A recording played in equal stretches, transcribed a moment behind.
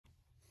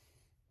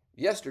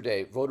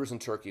Yesterday, voters in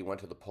Turkey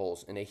went to the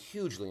polls in a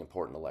hugely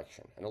important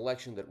election, an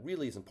election that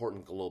really is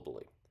important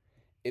globally.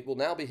 It will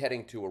now be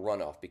heading to a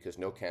runoff because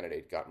no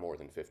candidate got more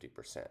than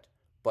 50%.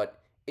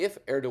 But if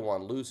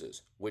Erdogan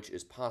loses, which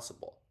is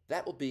possible,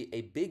 that will be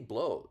a big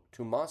blow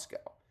to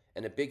Moscow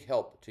and a big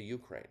help to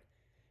Ukraine.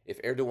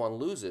 If Erdogan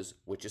loses,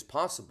 which is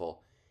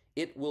possible,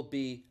 it will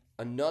be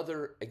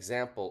another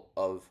example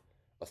of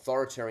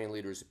authoritarian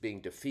leaders being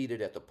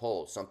defeated at the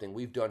polls, something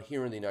we've done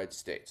here in the United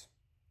States.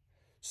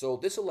 So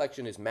this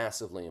election is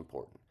massively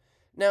important.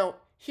 Now,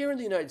 here in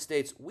the United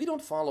States, we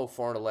don't follow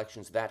foreign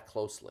elections that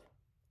closely.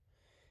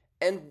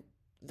 And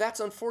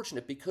that's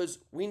unfortunate because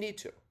we need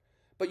to.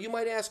 But you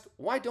might ask,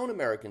 why don't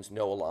Americans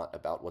know a lot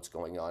about what's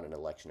going on in an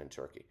election in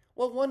Turkey?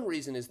 Well, one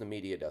reason is the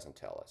media doesn't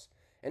tell us.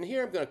 And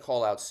here I'm going to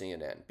call out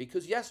CNN,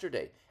 because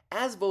yesterday,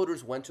 as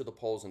voters went to the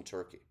polls in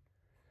Turkey,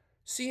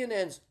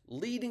 CNN's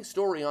leading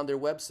story on their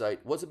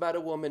website was about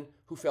a woman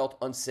who felt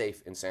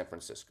unsafe in San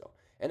Francisco.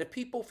 And if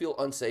people feel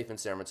unsafe in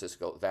San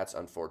Francisco, that's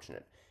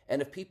unfortunate.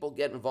 And if people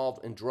get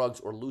involved in drugs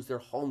or lose their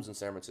homes in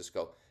San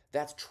Francisco,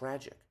 that's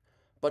tragic.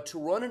 But to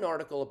run an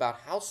article about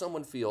how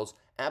someone feels,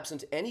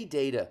 absent any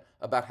data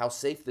about how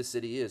safe the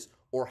city is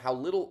or how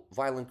little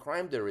violent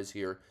crime there is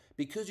here,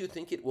 because you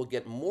think it will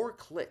get more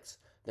clicks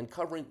than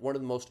covering one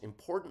of the most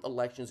important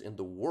elections in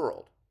the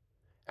world,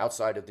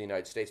 outside of the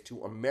United States,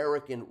 to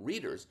American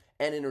readers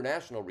and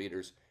international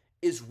readers,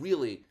 is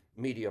really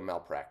media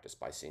malpractice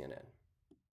by CNN.